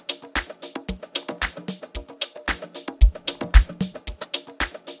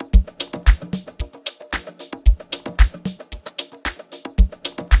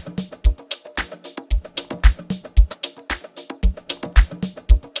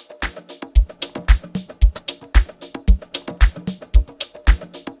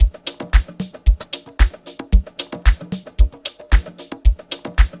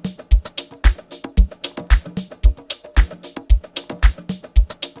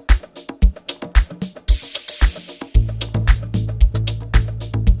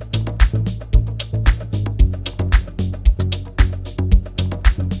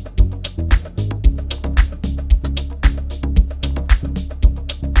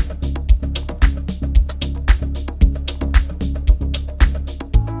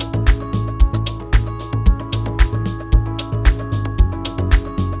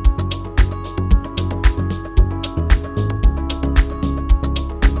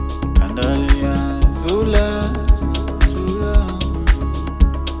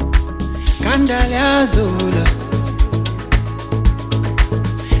Kandaliazula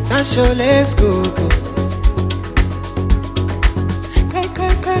Sasho let's go.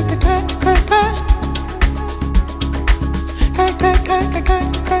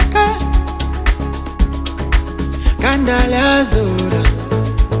 Kandaliazula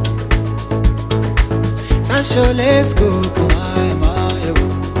Sasho let's go.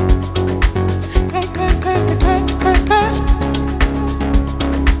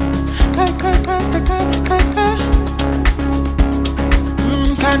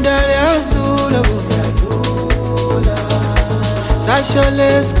 Kandaliazula Sasho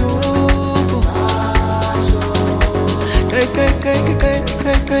let's go.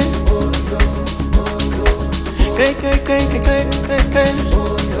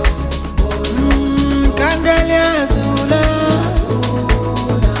 Kandaliazula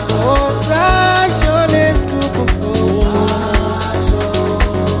oh Sasho let's go.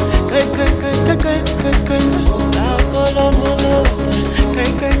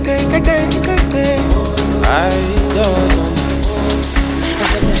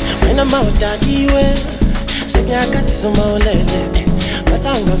 When I'm out that way, sing a kiss on my leg. But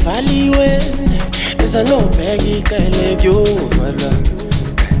I'm a valley way. There's a no baggy leg over.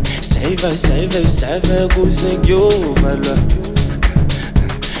 Stave, go sing you over.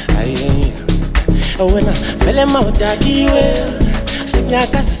 When I fell him out that way, sing a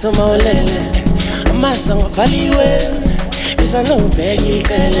kiss on my leg. I'm a song of valley way. There's a no baggy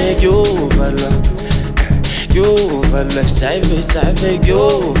leg over. Yo vala, stave,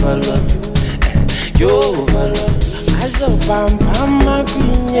 yo vala, yo vala. Azo pam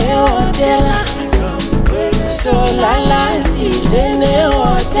makwinye hotela, so la zilene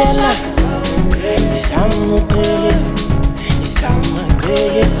hotela. Isamugege.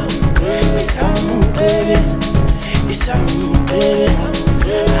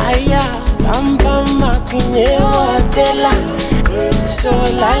 Aya pam makwinye hotela. So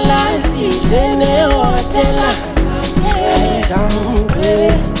la zilene hotela.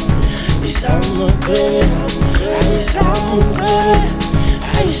 Isamugege.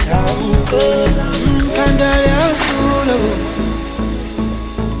 Kandaliazula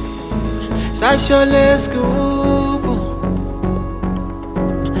Sasho let's go.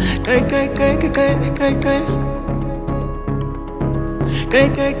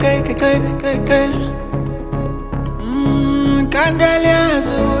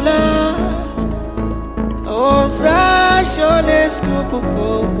 Kandaliazula oh Sasho let's go.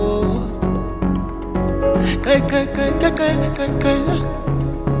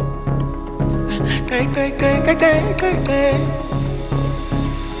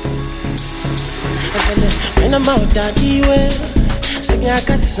 When I'm out that way, sing a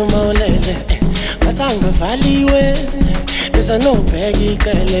kiss on my leg. But I'm a valley way. There's a no baggy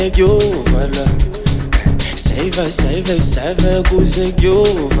leg over. Stave, go sing you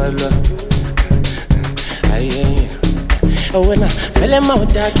over. When I fell him out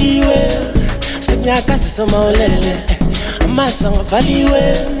that way, sing a kiss on my leg. I'm a song of valley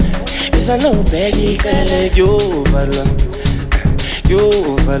way. There's a no baggy leg over. Yo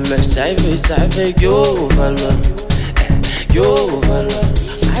vala, stave, yo vala.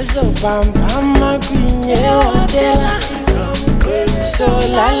 Azo pam makwinye hotela, so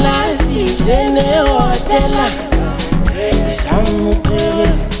la zilene hotela. Isamugege.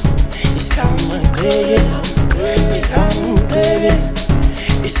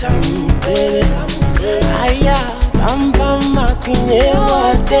 Aya pam makwinye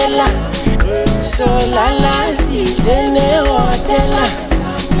hotela. So la zilene hotela.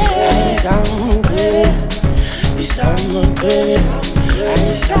 Isamugege.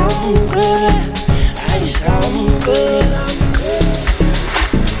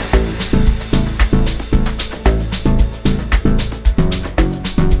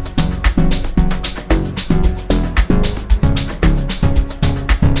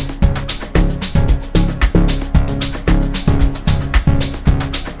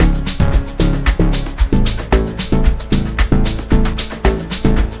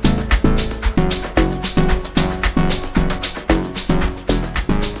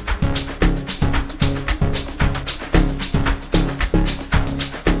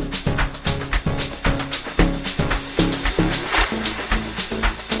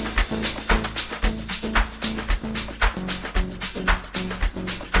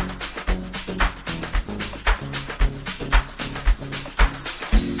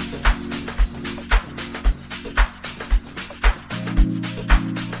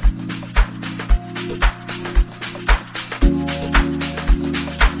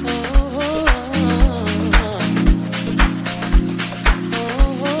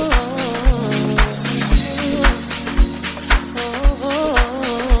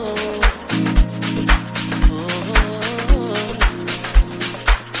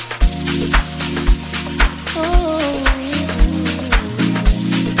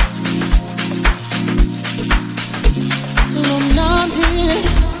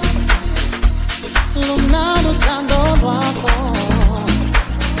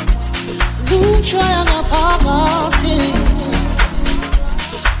 Lushaya ngaphakathi,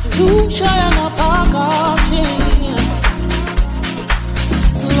 lushaya ngaphakathi,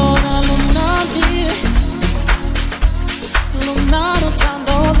 lona lumnandi, lumnandi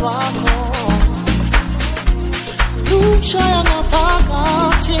uthando lwakho. Lushaya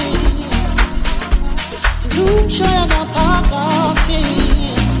ngaphakathi, lushaya ngaphakathi,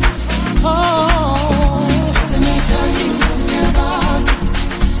 oh. Zinayithanda ingane yabantu,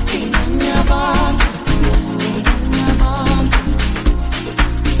 ingane yabantu, ingane yabantu.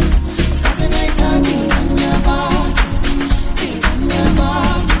 Zinayithanda ingane yabantu, ingane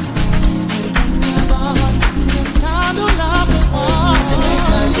yabantu, ingane yabantu. Ngiyamthanda ulapha kwami.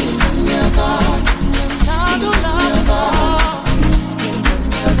 Zinayithanda ingane yabantu, ngiyamthanda ulapha kwami,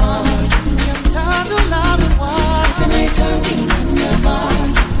 ingane yabantu. Ngiyamthanda ulapha kwami. Zinayithanda ingane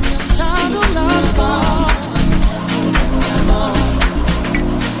yabantu, ngiyamthanda ulapha kwami.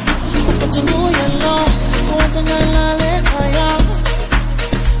 Nguye lo owathangala ekhaya,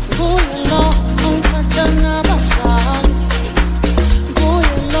 nguye lo ongiphatha nabazali,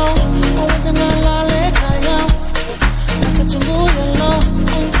 nguye lo owathangala ekhaya, futhi nguye lo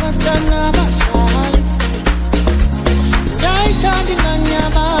ongiphatha nabazali. Ngiyayithanda ingane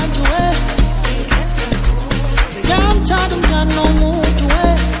yabantu ngiyamthanda umntwana womuntu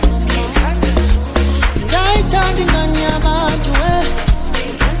ngiyayithanda ingane yabantu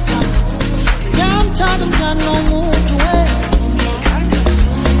ngiyamthanda umntwana womuntu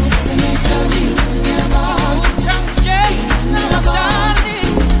Zinayithanda ingane yabantu, nabazali,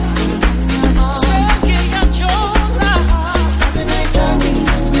 sekiyajola. Zinayithanda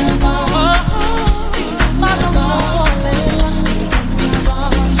ingane yabantu, bazongilobolela,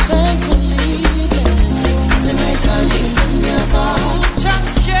 sengikhulile. Zinayithanda ingane yabantu,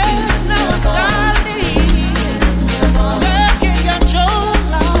 nabazali,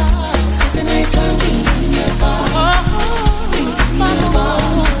 sekiyajola. Zinayithanda ingane yabantu,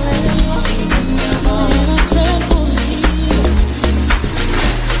 bazongilobolela, sengikhulile.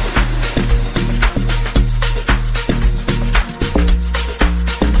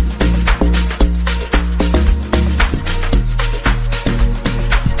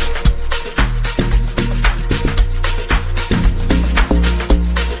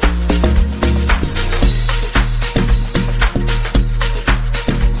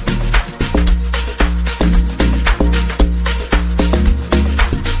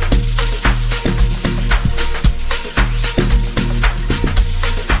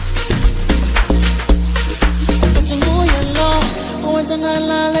 Futhi nguye lo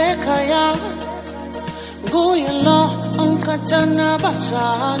owathangala ekhaya, nguye lo ongiphatha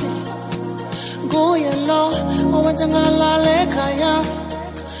nabazali, nguye lo owathangala ekhaya,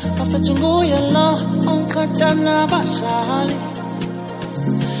 futhi nguye lo ongiphatha nabazali.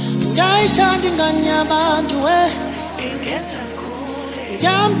 Ngiyayithanda ingane yabantu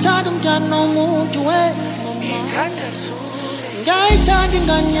ngiyamthanda umntwana womuntu ngiyayithanda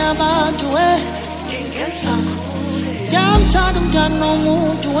ingane yabantu ngiyamthanda umntwana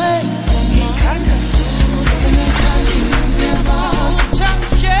womuntu Zinayithanda ingane yabantu,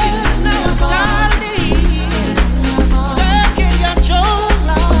 nabazali,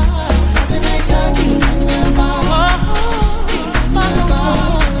 sekiyajola. Zinayithanda ingane yabantu,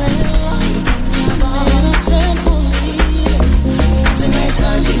 bazongilobolela, sengikhulile.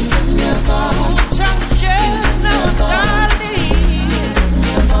 Zinayithanda ingane yabantu, nabazali,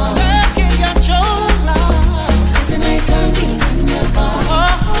 sekiyajola. Zinayithanda ingane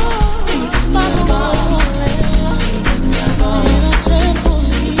yabantu, bazongilobolela,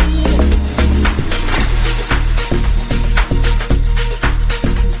 sengikhulile.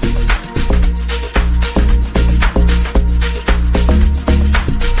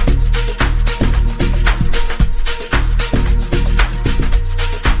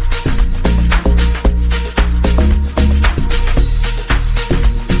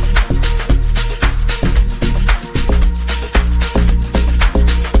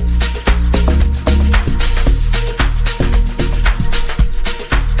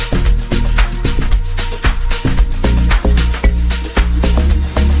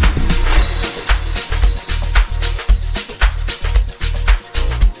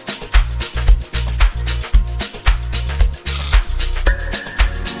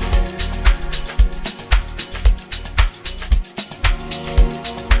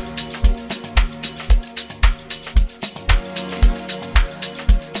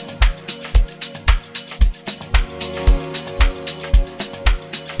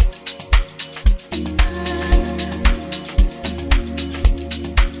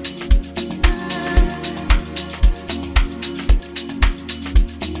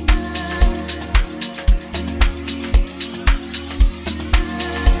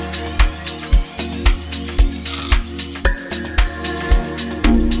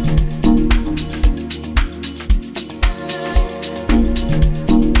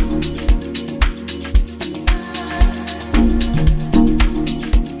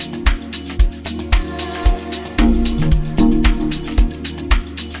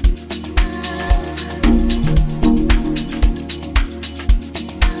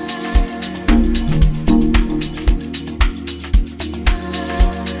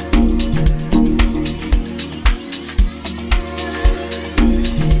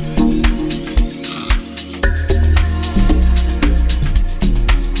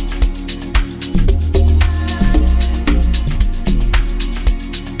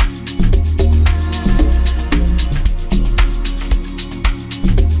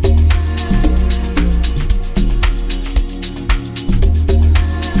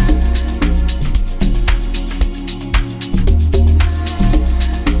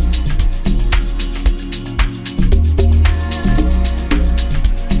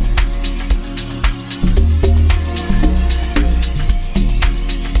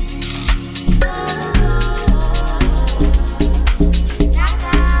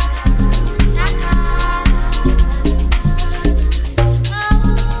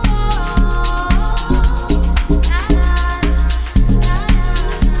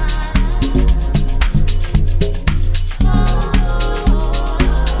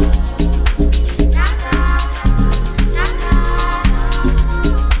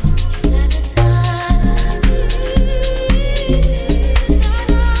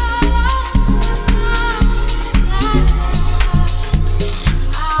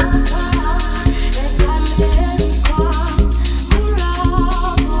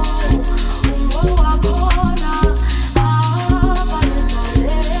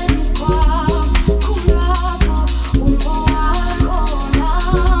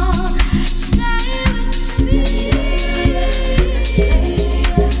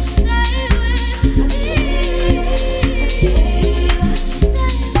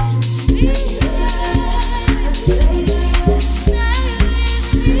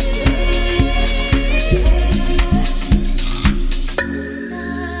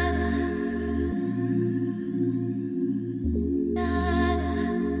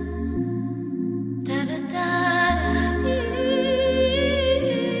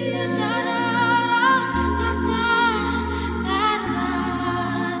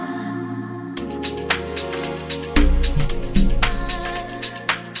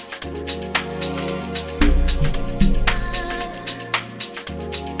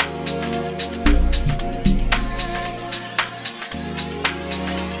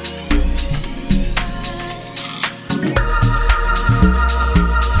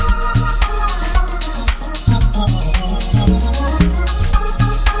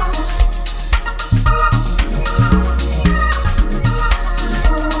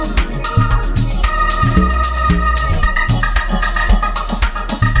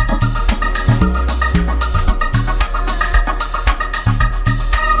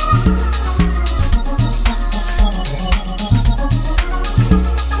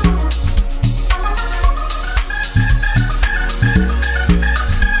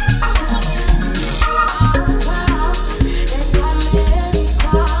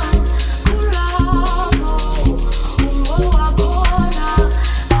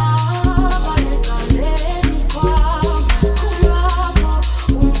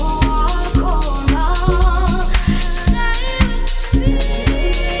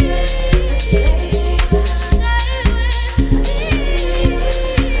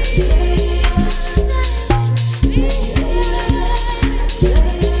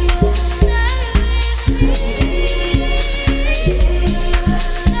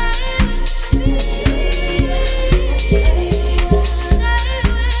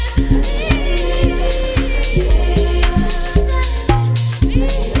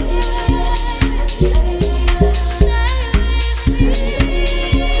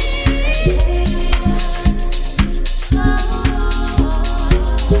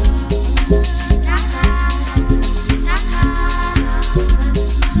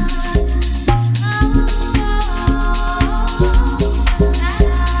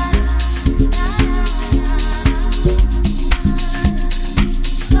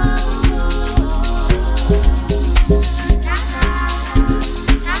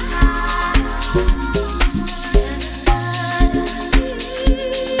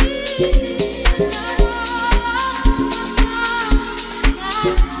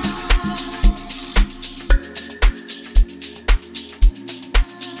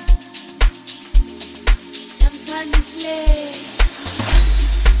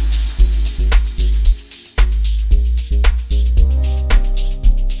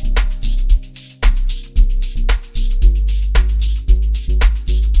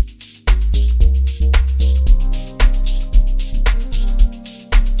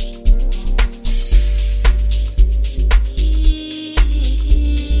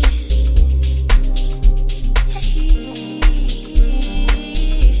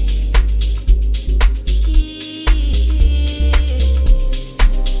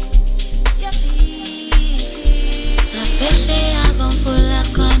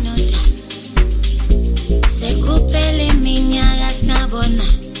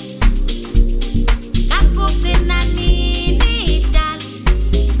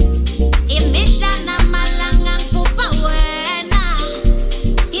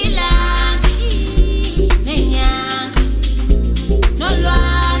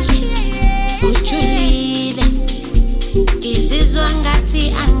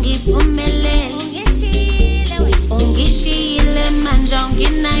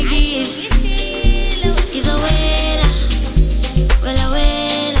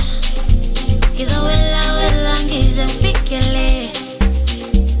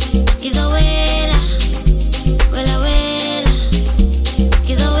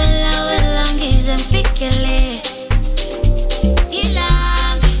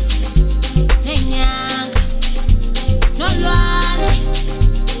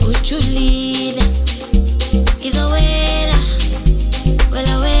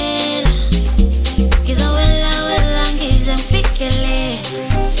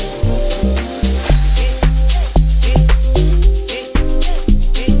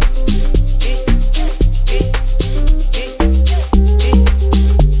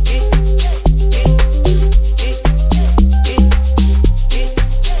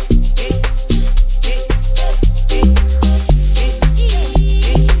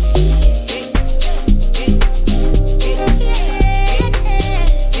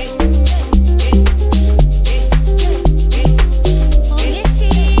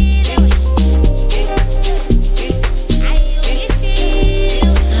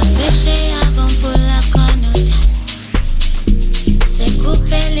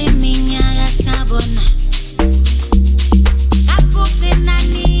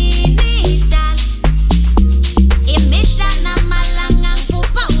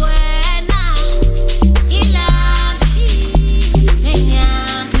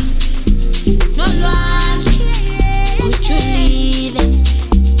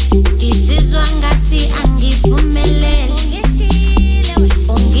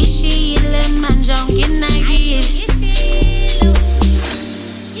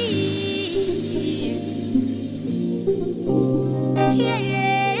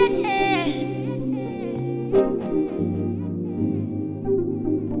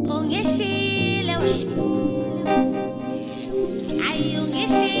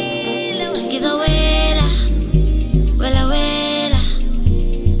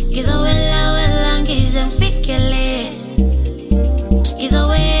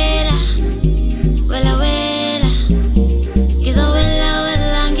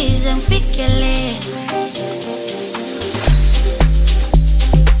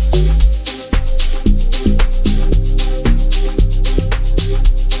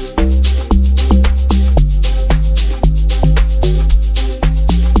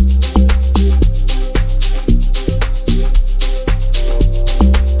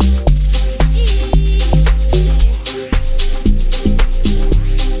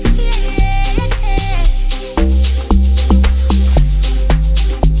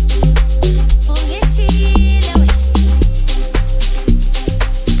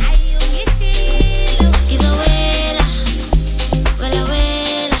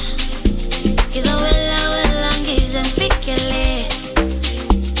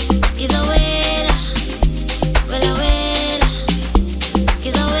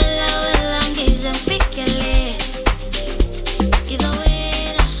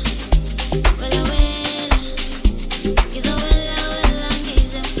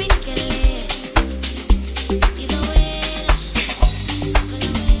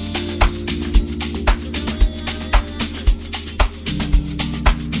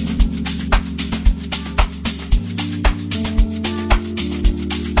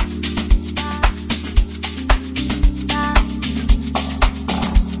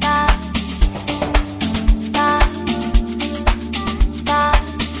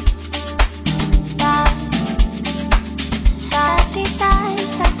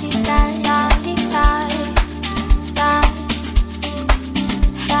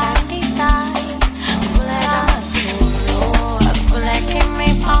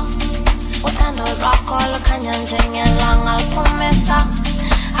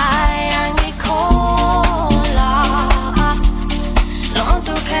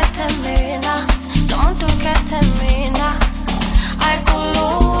 mina, lo muntu ukhethe mina. Ay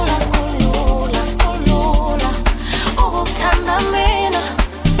kulula, kulula, kulula ukukuthanda mina.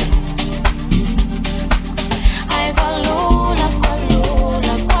 Ay kwalula,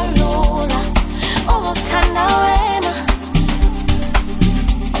 kwalula, kwalula ukukuthanda wena.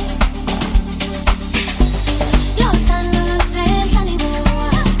 Lothando lusenhlani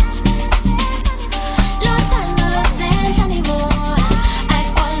bona, lothando lusenhlani bona. Ay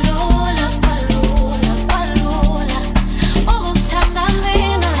kwalula, kwalula, kwalula ukukuthanda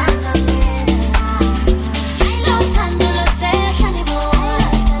mina. Lothando lusenhlani bona,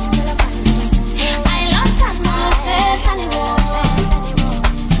 ay lothando lusenhlani bona.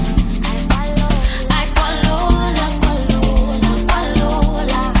 Ay kwalula, kwalula,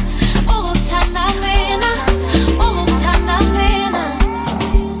 kwalula ukukuthanda mina, ukukuthanda mina.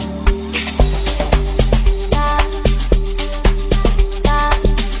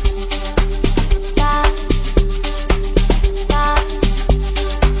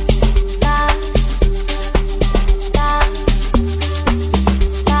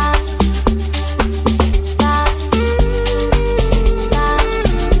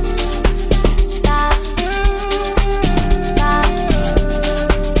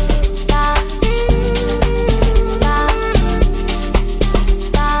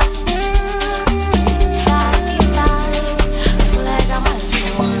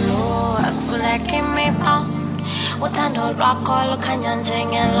 Uthando lwakho lukhanya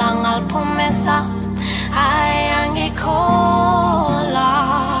njengelanga liphumesa. Hayi angikholwa,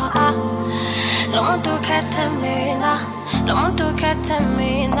 lo muntu ukhethe mina, lo muntu ukhethe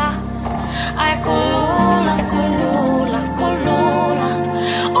mina. Ay kulula, kulula, kulula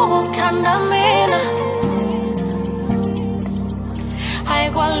ukukuthanda mina. Ay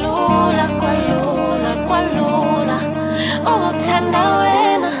kwalula, kwalula, kwalula ukukuthanda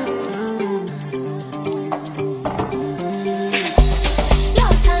wena.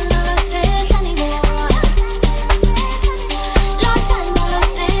 Lothando lusenhlani bona, lothando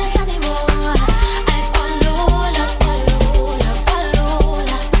lusenhlani bona. Ay kwalula, kwalula,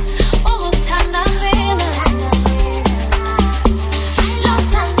 kwalula ukukuthanda mina.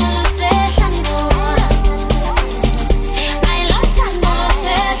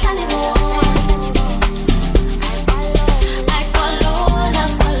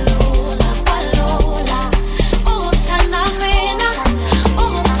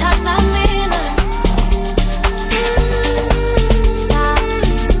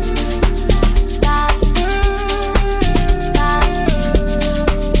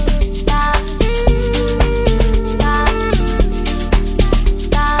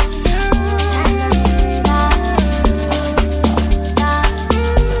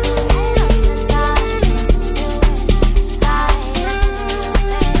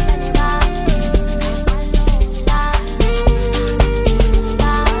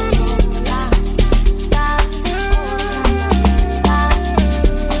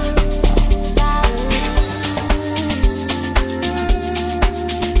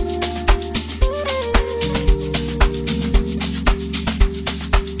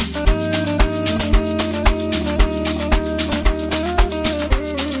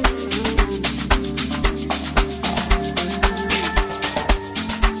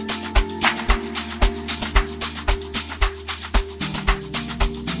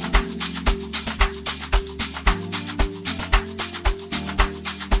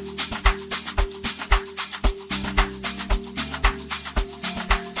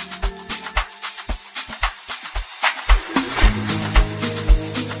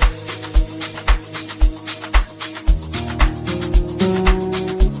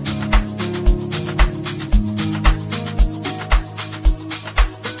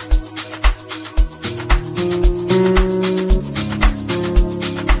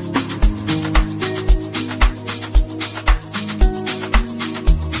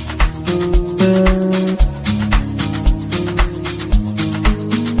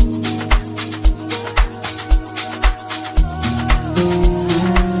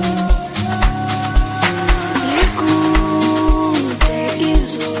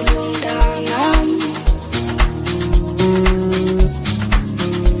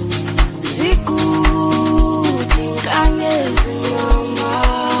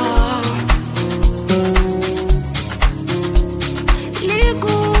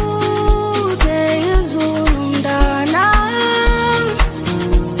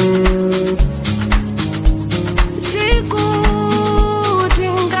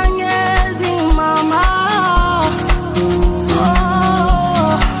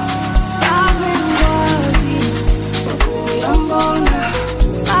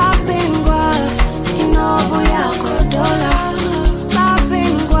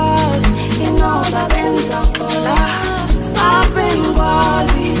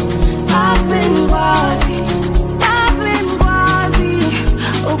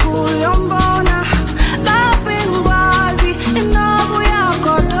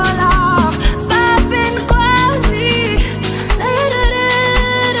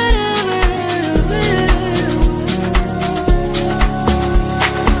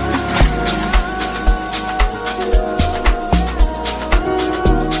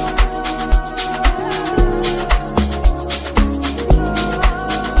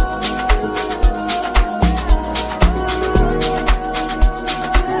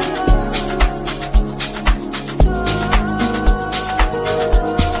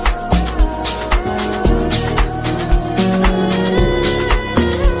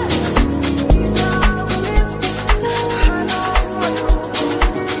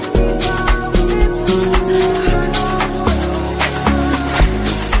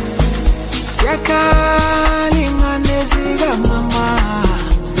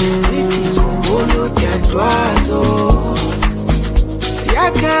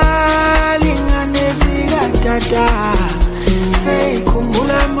 gatata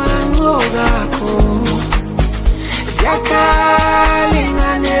seyikhumbula amancoka akho siyakhala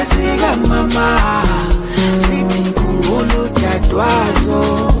ingane zikamama sithi khumbula udadwazo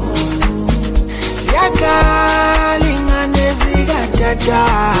siyakhala ingane zikatata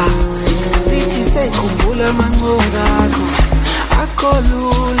sithi seyikhumbula amancoka akho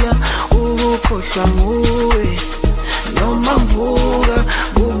akholula ukukhohlwa nguwe noma mvuka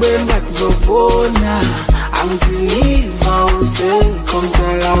kube ngakuzobona angibelieve usekho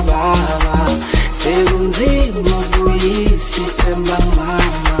mntaka baba sekunzima ukuyisa ithemba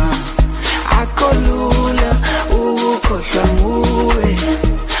mama akholula ukukhohlwa nguwe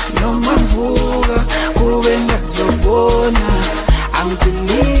noma mvuka kube ngakuzobona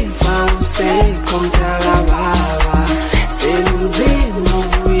angibelieve usekho mntaka baba sekunzima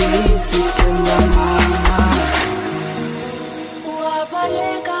ukuyisa ithemba mama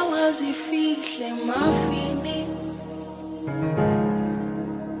wabaleka wazifihle mafini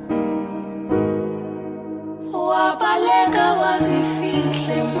wabaleka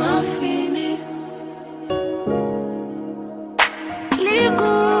wazifihle mafini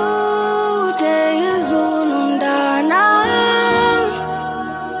likude izulu mndana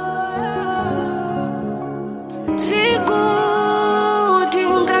sikude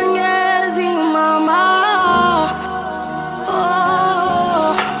nkanyezi mama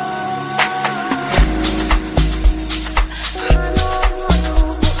oh.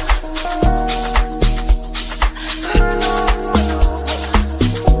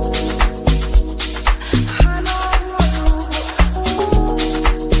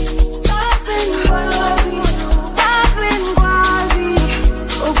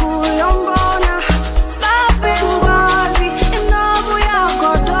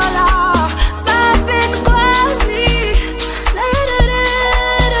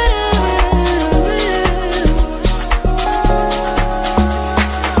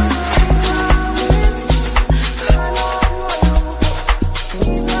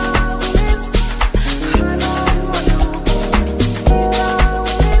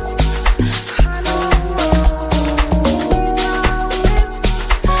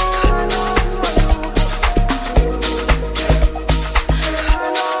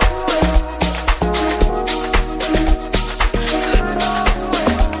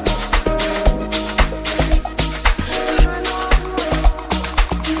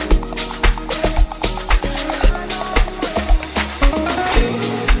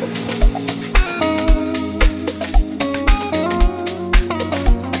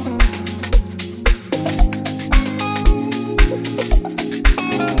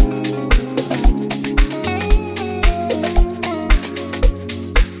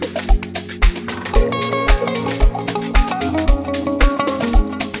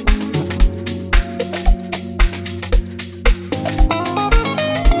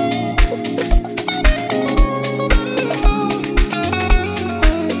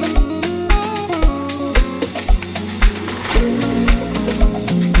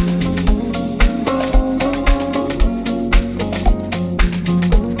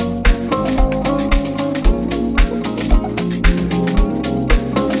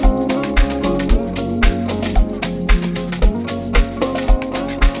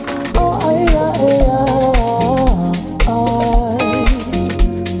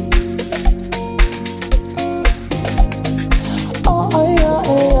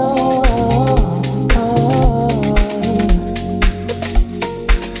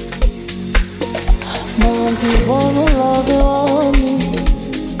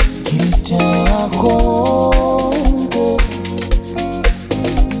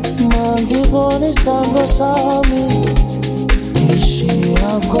 Isandla sami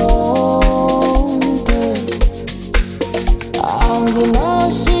ngishiya konke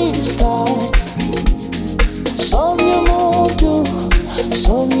anginaso isikhathi somnye umuntu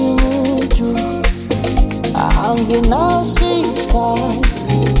anginaso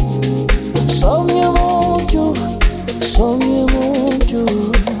isikhathi somnye umuntu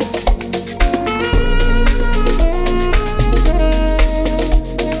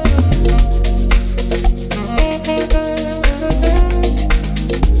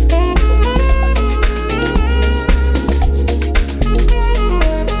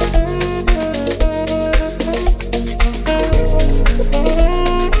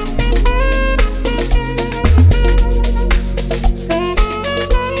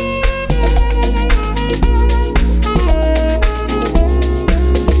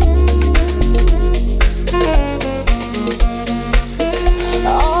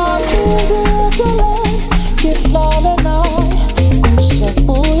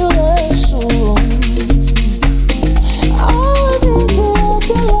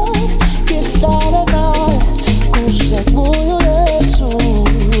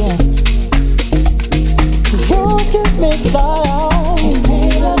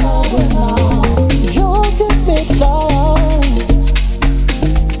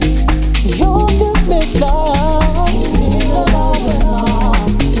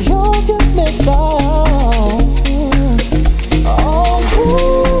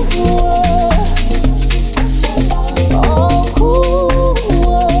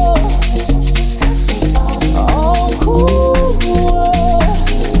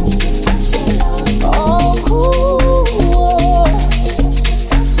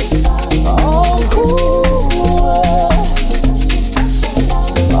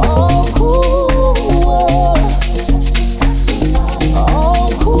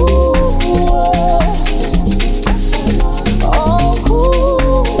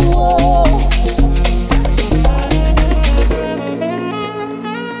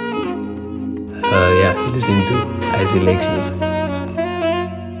Ice Celections.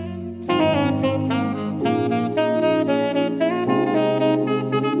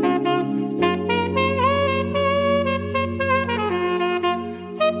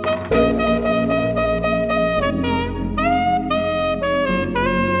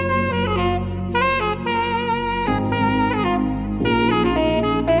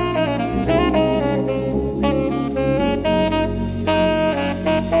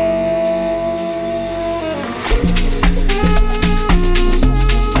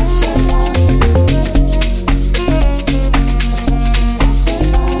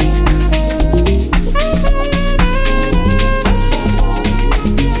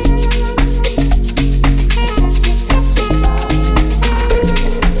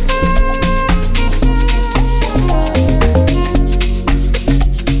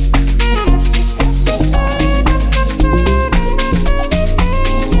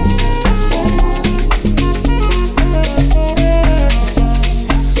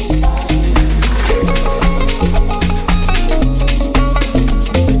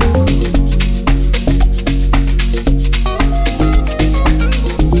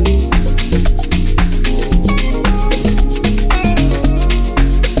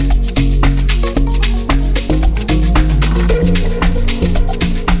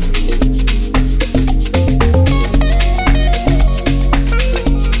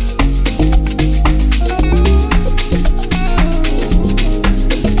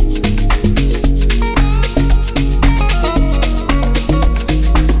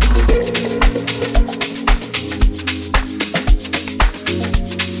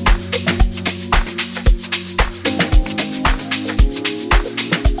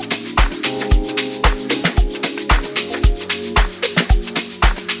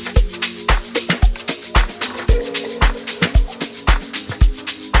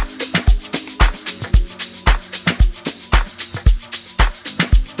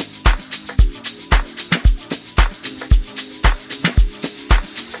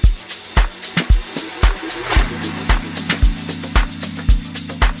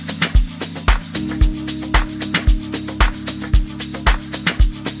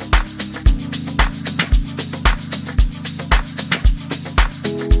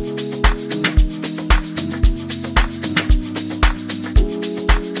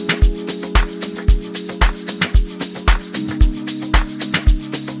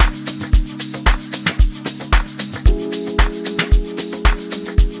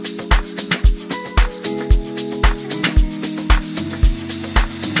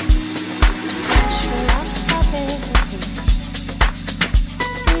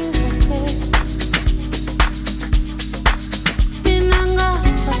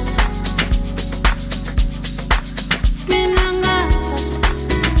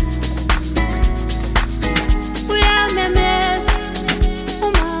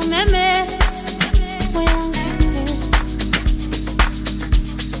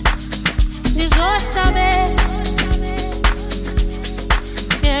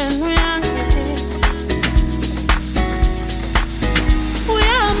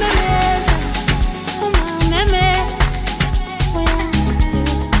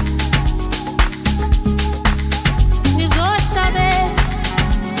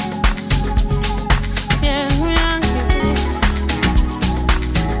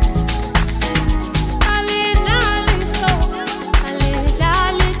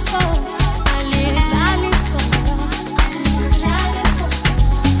 Dale,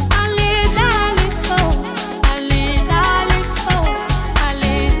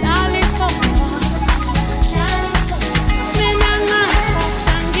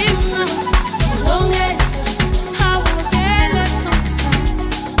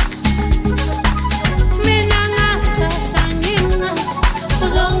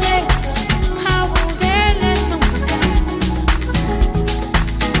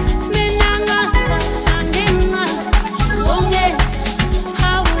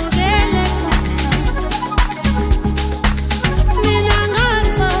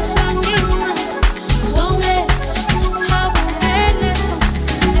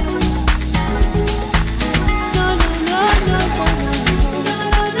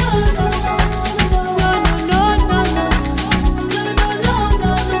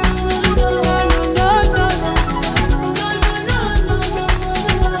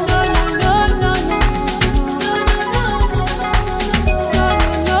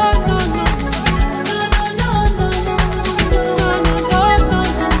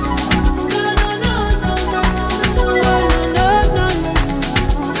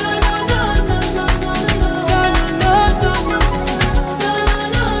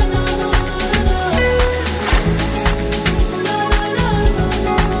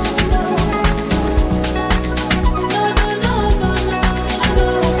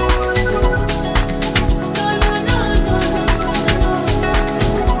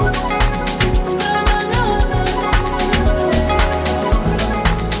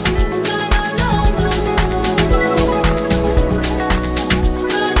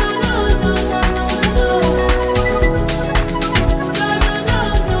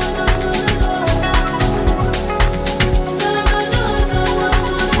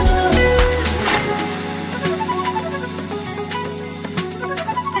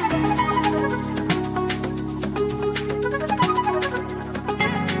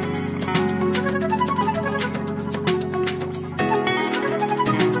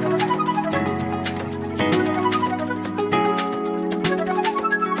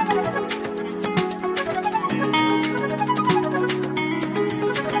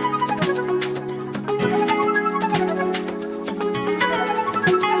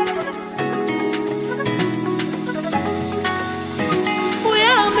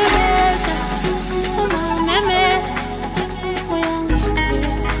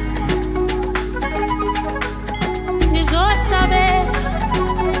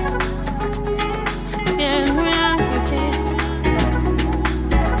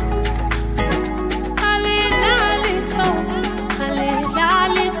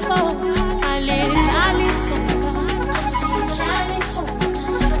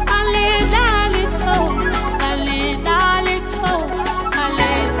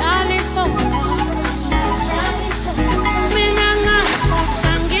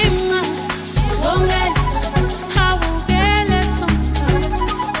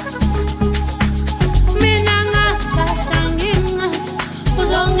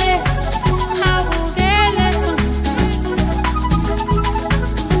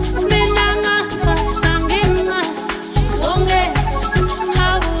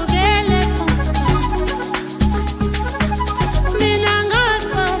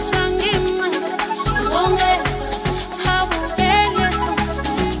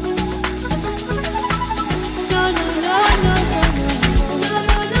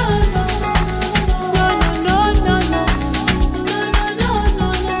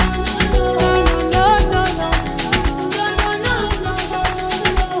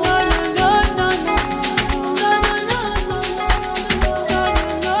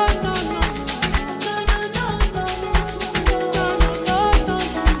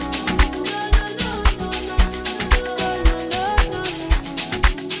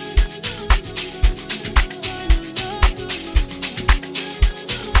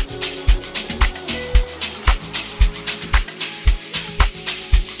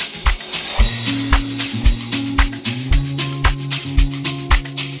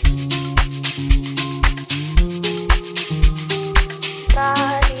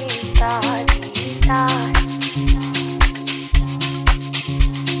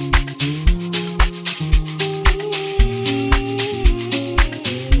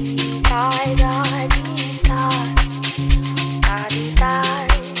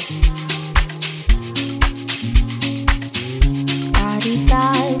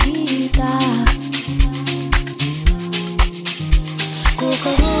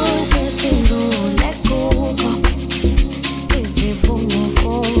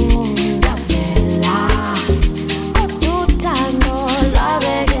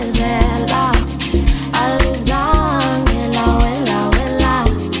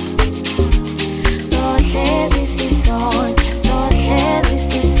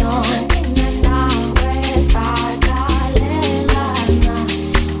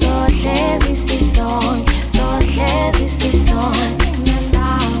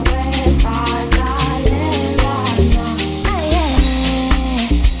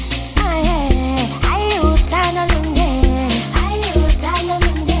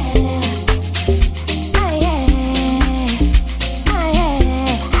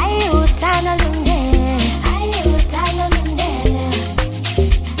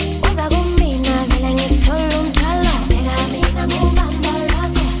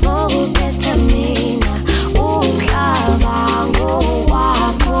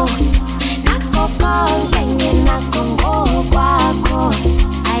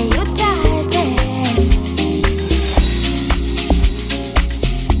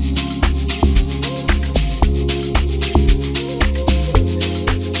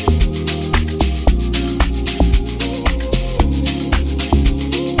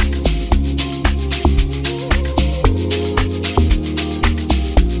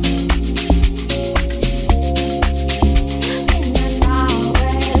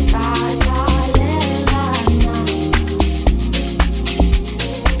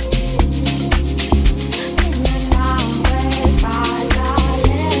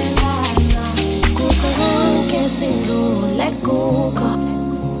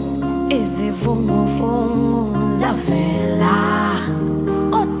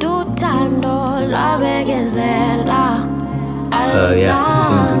 Yeah,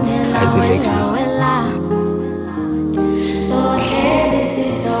 listening to Ice Celections.